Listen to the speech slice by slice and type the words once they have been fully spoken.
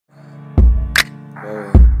We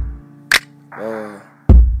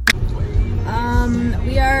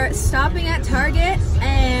are stopping at Target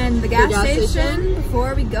and the gas station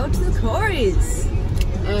before we go to the Quarries.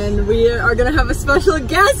 And we are gonna have a special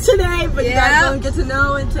guest today, but you guys don't get to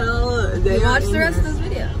know until they watch the rest of those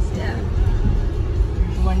videos. Yeah.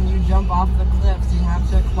 When you jump off the cliffs, you have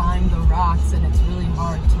to climb the rocks, and it's really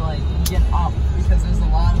hard to like get up because there's a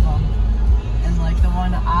lot of them. And like the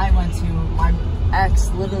one I went to, my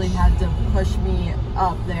ex literally had to push me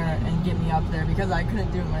up there and get me up there because I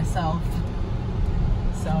couldn't do it myself.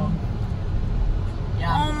 So,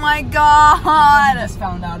 yeah. Oh my god! I just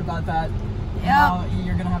found out about that. Yeah. Now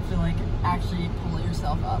you're gonna have to like actually pull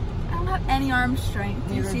yourself up. I don't have any arm strength.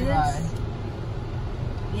 Do you see this?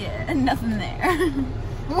 Yeah, nothing there.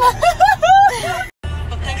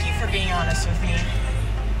 But thank you for being honest with me.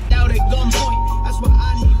 Out at gunpoint, that's why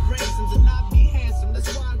I need ransoms and not be handsome.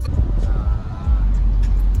 That's why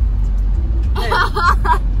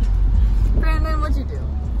Brandon, what'd you do?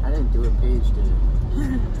 I didn't do it, Paige did it.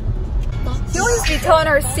 She always be telling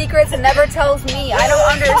her secrets and never tells me. I don't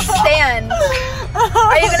understand.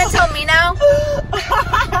 Are you gonna tell me now?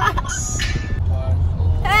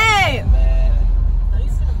 Hey!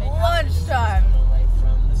 Lunchtime.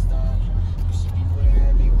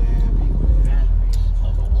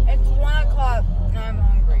 It's 1 o'clock and I'm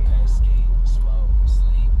hungry.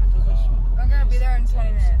 I'm gonna be there in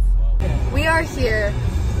 20 minutes. We are here.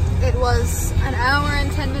 It was an hour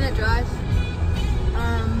and 10-minute drive.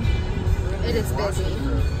 It is busy.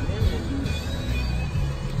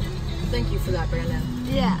 Thank you for that, Brandon.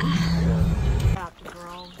 Yeah.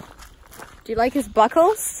 Do you like his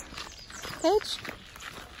buckles, Paige?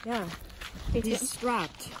 Yeah. He's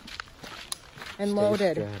strapped and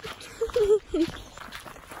loaded.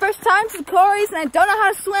 First time to the Quarries and I don't know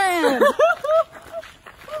how to swim.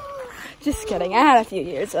 Just kidding. I had a few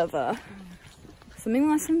years of swimming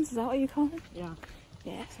lessons. Is that what you call it? Yeah.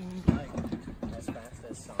 Yeah.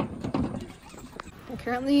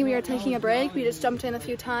 Currently, we are taking a break. We just jumped in a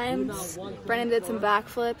few times. Brandon did some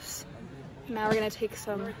backflips. Now we're gonna take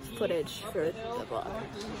some footage for the vlog.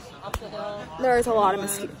 There's a lot of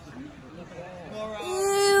mosquitoes.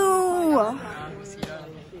 Ew!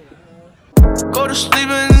 Go to sleep in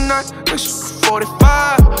the night, it's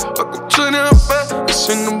 45. Welcome to the bed, it's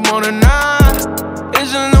in the morning now.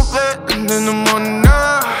 It's in the bed, and in the morning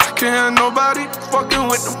now. Can't have nobody fucking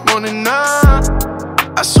with the morning now.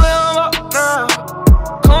 I swear I'm up now.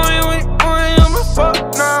 Call me when you want, I'm a fuck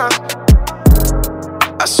now.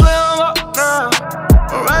 I swear I'm up now.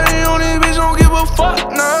 I'm riding on this bitch, don't give a fuck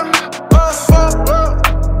now.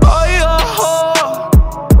 Oh yeah,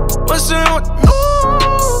 what's in what you know?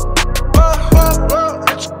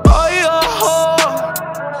 Oh yeah,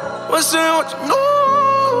 what's in what you know?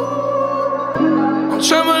 I'm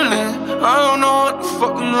trembling, I don't know what the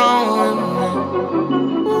fuck is wrong with me.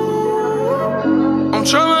 I'm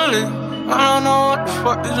trembling, I don't know what the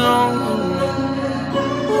fuck is wrong with me.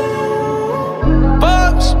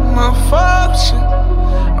 Bugs, my function.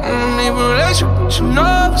 I don't even relate you, but you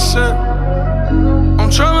know what's up. I'm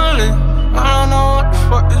trembling, I don't know what the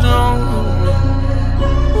fuck is wrong with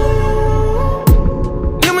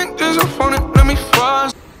me. You make this up on it, let me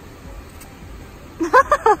fast.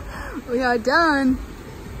 We are done.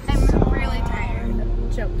 I'm really tired of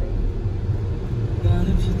jumping.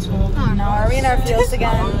 Oh no, are we in our fields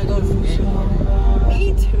again? I wanna go fishing.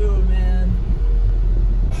 Me too, man.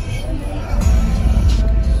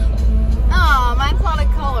 Oh, mine's not a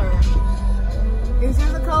color. Is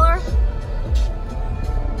yours a color?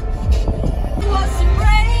 Wants to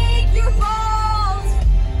break your balls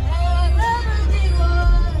and everything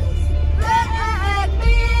was wreck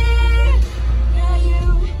me. Yeah,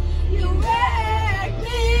 you wreck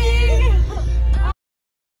me.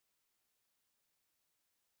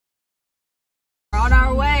 We're on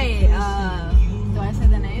our way. Do I say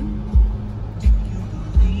the name?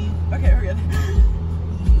 Okay, we're good.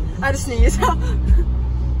 I just sneezed.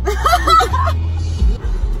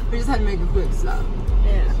 We just had to make a quick stop.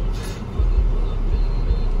 Yeah.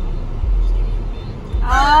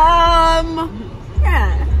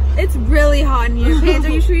 Yeah. It's really hot in here. Paige, are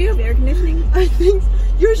you sure you have air conditioning? I think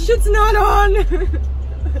your shit's not on.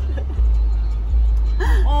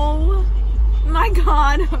 Oh my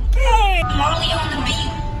god. Okay. Totally on the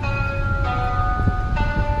beat.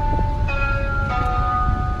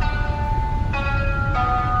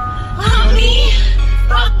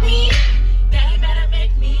 Fuck me, that better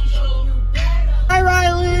make me show you better. Hi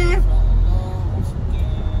Riley.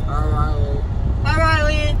 Hi, Riley. Hi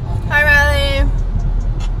Riley. Hi Riley.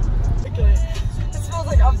 Okay. It smells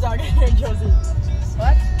like up dog in here, Josie.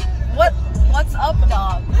 What? What's up,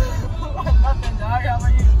 dog? Nothing, dog.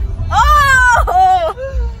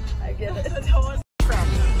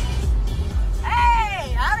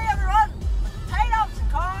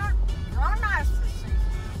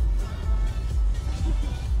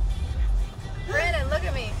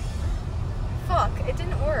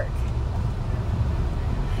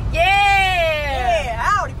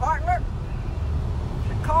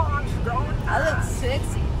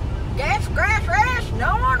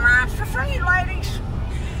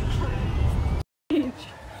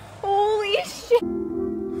 shit.